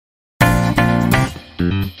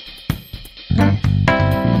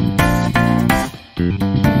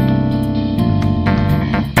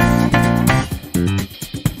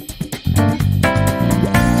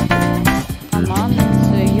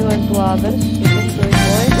Others,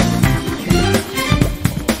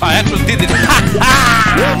 I actually did it!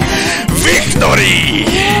 Victory!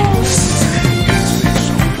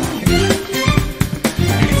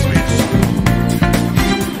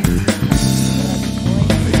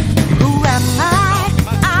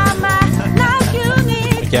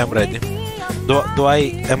 Okay, I'm ready.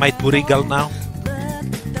 Am I too regal now?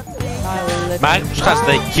 Magnus has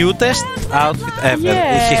the cutest outfit ever.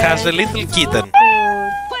 Yeah. He has a little kitten.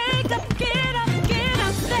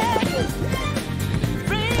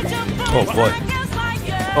 Oh boy!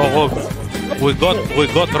 Oh, we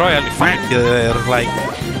got royally flanked there, like.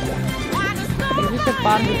 Is this a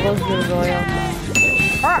pun because you're royal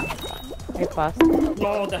now? I passed.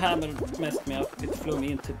 No, the hammer messed me up. It flew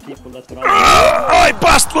me into people that were I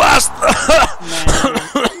passed last!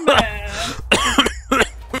 Man.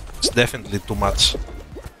 It's definitely too much.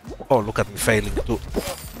 Oh, look at me failing to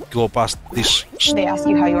go past this. They ask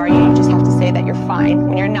you how you are, you just have to say that you're fine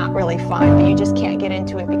when you're not really fine, but you just can't get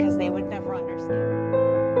into it because they would never understand.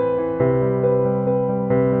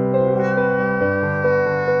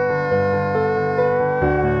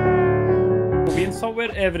 Being somewhere,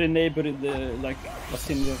 every neighbor in the was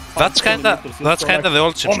in the. That's kinda the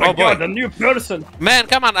old Sims. Oh my god, boy. a new person! Man,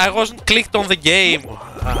 come on! I wasn't clicked on the game.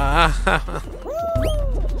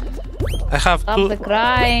 I have Stop to. the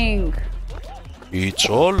crying. It's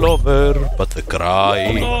all over, but the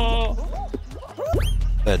crying. Oh,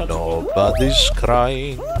 And nobody's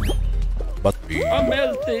crying but me. I'm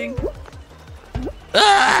melting!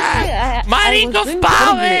 My ring of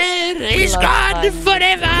power is gone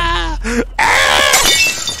forever!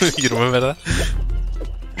 You remember that?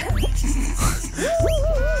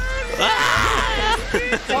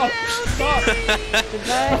 Stop! Stop!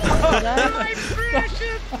 Goodbye.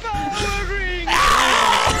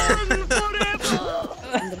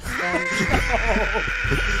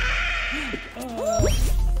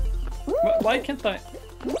 Why can't I?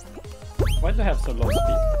 Why do I have so low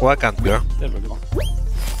speed? Why can't you? There we go.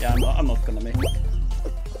 Yeah, I'm not gonna make it.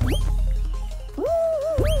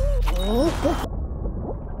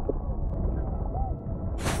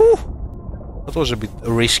 Whew. That was a bit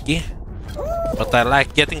risky, but I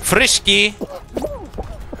like getting frisky.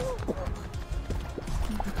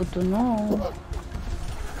 Good to know.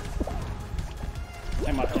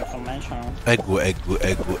 I'm up here for mention. Egu.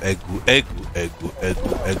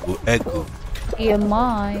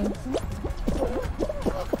 EMI.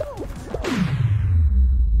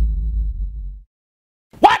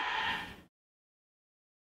 What?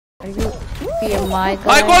 Are you EMI guy?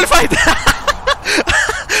 I qualified!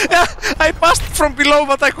 Yeah, I passed from below,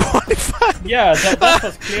 but I qualified. Yeah, that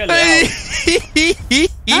was clearly out.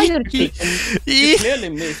 Now you're cheating. You clearly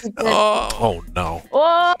missed. Oh no.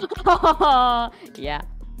 Oh, yeah.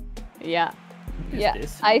 Is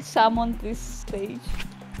this? I summoned this stage.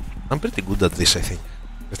 I'm pretty good at this, I think.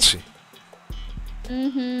 Let's see.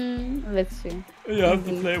 Let's see. You have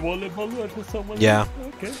to play volleyball with someone. Yeah.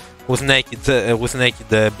 Okay. With naked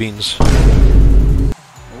beans.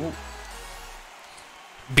 Oh.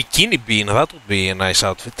 Bikini bean, that would be a nice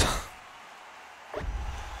outfit.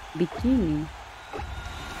 Bikini.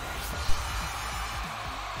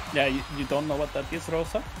 Yeah, you don't know what that is,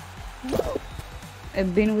 Rosa?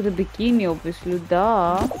 I've been with a bikini, obviously,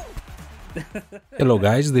 duh. Hello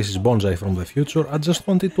guys, this is Bonsai from the future. I just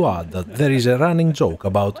wanted to add that there is a running joke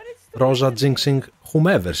about Rosa jinxing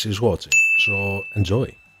whomever she's watching, so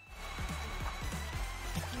enjoy.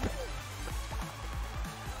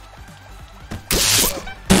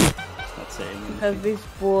 Not saying Look at anything. this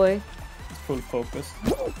boy. Full focus.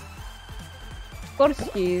 Of course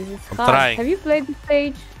he is. It's I'm hard. trying. Have you played the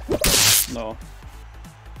stage? No.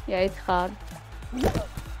 Yeah, it's hard.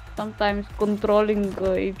 Sometimes controlling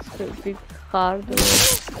it's a bit hard.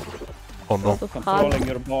 Oh no. Controlling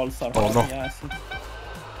your balls are Oh, no. yes.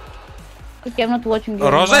 Okay, I'm not watching you.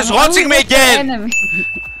 Rosa is anymore. I will watching me watch your again! enemy.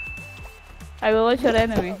 I will watch your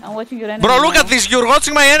enemy. I'm watching your enemy. Bro, look now. at this! You're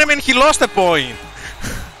watching my enemy and he lost a point!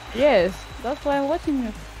 Yes, that's why I'm watching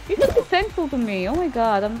you. You should be thankful to me. Oh my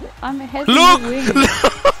god, I'm ahead. Look! Win.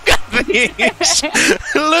 Look at this!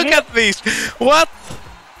 Look at this! What?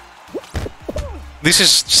 This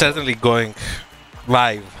is certainly going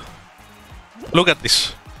live. Look at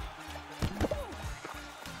this.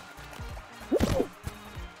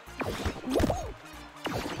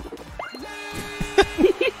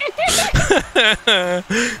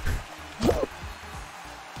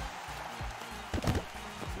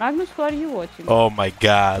 Magnus, who are you watching? Oh my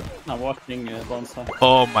god. I'm watching Bonsai.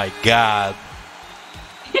 Oh my god.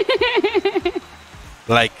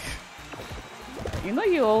 Like, You know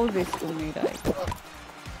you owe this to me, right?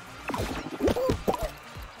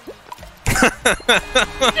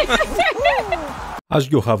 As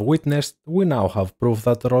you have witnessed, we now have proof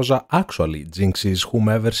that Rosa actually jinxes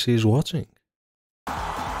whomever she is watching.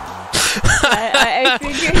 I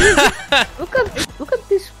think look at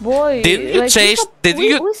this boy. didn't you Like, chase?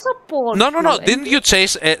 we support No, no, no. you, and Didn't you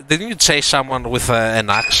chase? Didn't you chase someone with an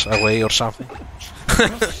axe away or something?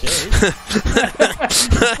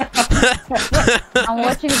 I'm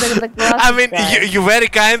watching the class. I mean, you very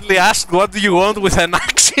kindly asked, "What do you want with an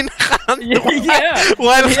axe in hand?" Yeah.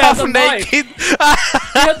 While He had half a knife. naked.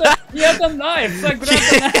 He had a knife, so I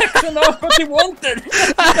grabbed an axe and asked what he wanted.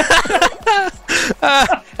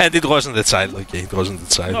 And it wasn't the child. Okay, it wasn't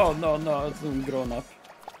the child. No, it's grown up.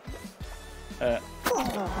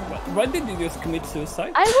 Why did you just commit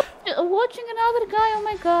suicide? I was watching another guy. Oh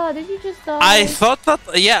my god, did you just die? I thought that.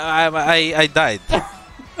 Yeah, I died.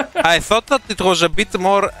 I thought that it was a bit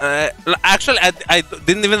more. Actually, I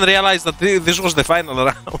didn't even realize that this was the final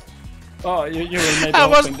round. Oh, you will maybe. I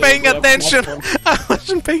wasn't open paying the attention. platform. I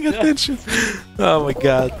wasn't paying attention. Oh my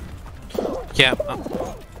god. Yeah,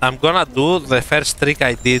 I'm gonna do the first trick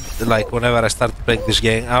I did, like whenever I start playing this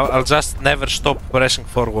game. I'll just never stop pressing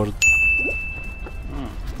forward.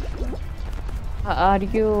 Are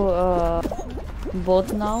you bot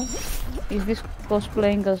now? Is this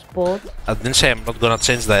cosplaying as bot? I didn't say I'm not gonna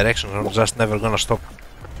change direction. I'm just never gonna stop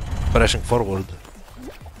pressing forward.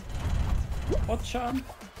 What, Sean?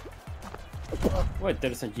 Wait,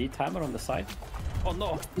 there's a G timer on the side. Oh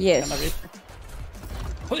no. Yes. Can I reach it?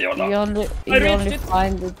 Oh, You no. only reached it.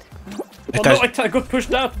 find it. Oh no, I got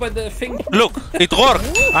pushed out by the thing. Look, it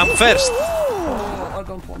worked. I'm first. Oh, I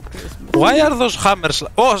don't want Christmas. Why are those hammers?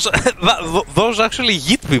 Oh, those actually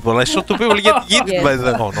yeet people. I saw two people get yeeted Yes. by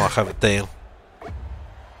them. Oh no, I have a tail.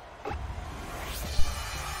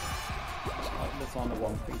 That's only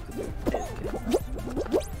one thing to do.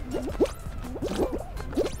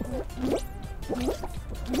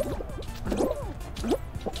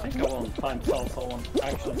 I think I won't find also one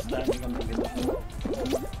actually standing on the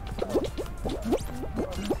window.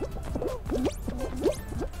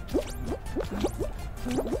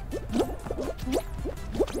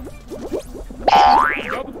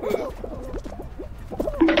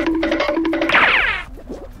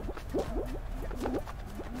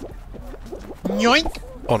 Yoink!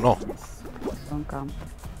 Oh no. Don't come.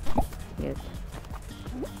 Yes.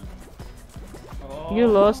 Oh, You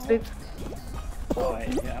lost it. Oh,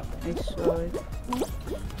 yeah. I saw it.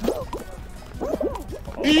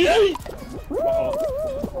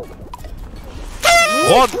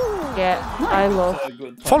 What? Yeah, I lost.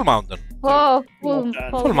 Good time. Fall mountain. Oh, Full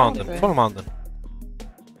mountain. Full mountain.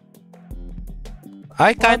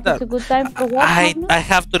 I kinda. It's a good time for what? I Magnus?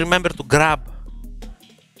 have to remember to grab.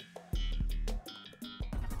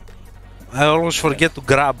 I always forget to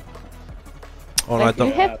grab. Oh no, I Like,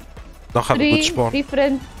 you have don't have a good three spawn.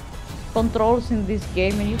 different controls in this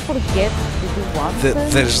game and you forget to do one of them?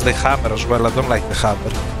 There's the hammer as well. I don't like the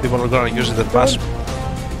hammer. People are gonna use it at pass.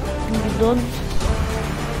 And you don't...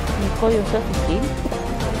 You call yourself a king?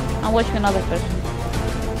 I'm watching another person.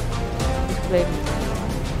 He's playing.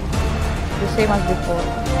 The same as before.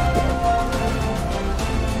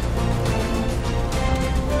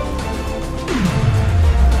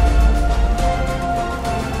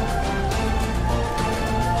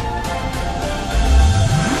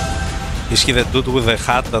 Is he the dude with the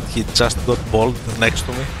hat that he just got bald next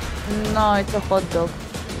to me? No, it's a hot dog.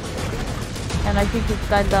 And I think it's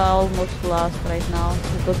kinda almost last right now.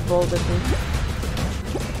 He got bold a bit.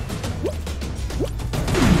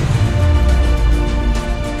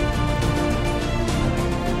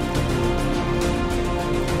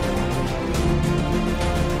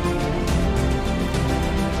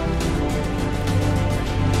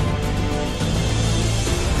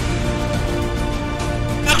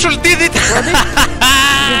 Actually did it! You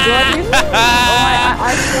got him? Oh, I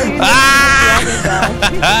saw you the other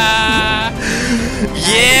guy.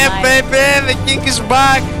 Yeah, Nice. baby, the king is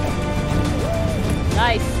back.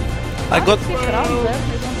 Nice. I got He crowns there.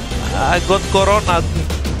 corona.